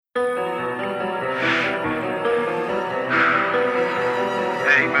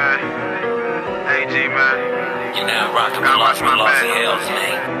rockin' with lots and hells,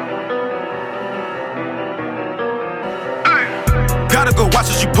 man. Gotta go watch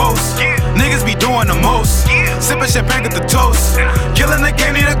what you post. Niggas be doing the most. Sippin' champagne at the toast. Killin' the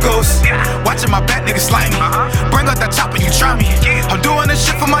game, need a ghost. Watchin' my back, niggas slimy. Bring out that chopper, you try me. I'm doing this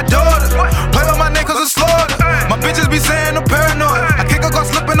shit for my daughter. Play with my name cause it's slaughter. My bitches be saying I'm paranoid. I can't go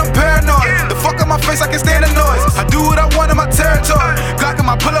slippin', I'm paranoid. The fuck on my face, I can't stand the noise. I do what I want in my territory. Glock in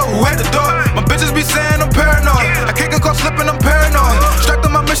my pillow, who at the door. My bitches be saying I'm paranoid. I can't go slippin', I'm paranoid. Strapped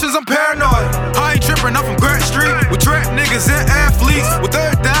on my missions, I'm paranoid. I ain't trippin', I'm from Grant Street. With trap niggas and athletes. With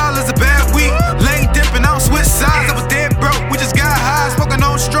 $30 a bad week. Lane dipping, I don't switch sides. I was dead broke, we just got high. Smoking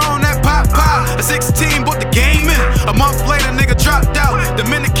on strong, that pop. At 16, bought the game in. A month later, nigga dropped out.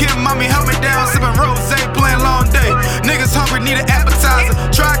 Dominican, mommy held me down. Sipping rose, playing long day. Niggas hungry, need an appetizer.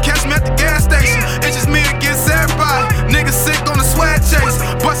 Try to catch me at the gas station. It's just me against everybody. Niggas sick on the swag chase.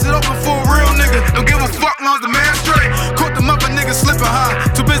 Bust it open for a real nigga. Don't give a fuck long as the man straight. Caught them up, a nigga slipping high.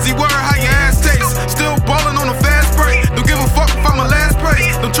 Too busy worrying how your ass tastes. Still ballin' on a fast break. Don't give a fuck if I'm a last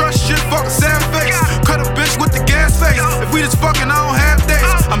place. Don't trust shit, fuck a sad face. Cut a bitch with the gas face. If we just fucking, I don't have days.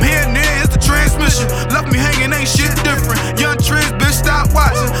 I'm here and there, it's the transmission. Left me hanging, ain't shit different. Young Trizz, bitch, stop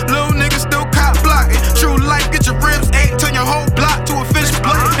watching. Little nigga still cop blocking. True life, get your ribs ate. Turn your whole block to a fish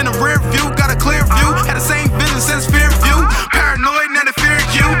plate. In the rear view, got a clear view. Had the same vision since fear view. Paranoid, now they fear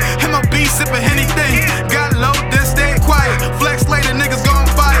you. Him a B, sipping anything. Got low, then stay quiet. Flex later, niggas gon'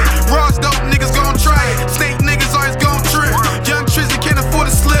 fight. Raw's dope, niggas gon' try it. Snake niggas always gon' trip. Young Trizz, can't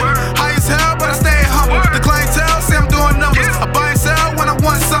afford to slip. High as hell, but I stay humble. The clientele say I'm doing numbers. I buy and sell when I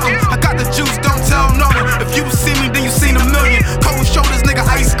want something. I got the juice, don't tell no one. If you see me, then you seen a million. Cold shoulders, nigga,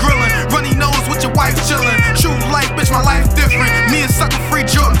 ice grillin'. Runny nose with your wife chillin'. True life, bitch, my life different. Me and sucker free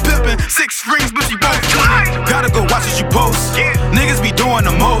Jordan Pippin. 6 rings, bitch, you both winning. Gotta go watch what you post. Niggas be doing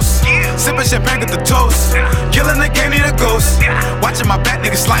the most. Sippin' champagne at the toast. Killin' the game, need a ghost. Watchin' my back,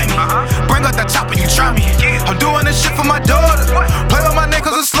 niggas slimy. Bring out that chopper, you try me. I'm doing this shit for my daughter. Play with my name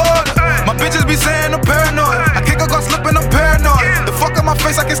cause it's slaughter. My bitches be saying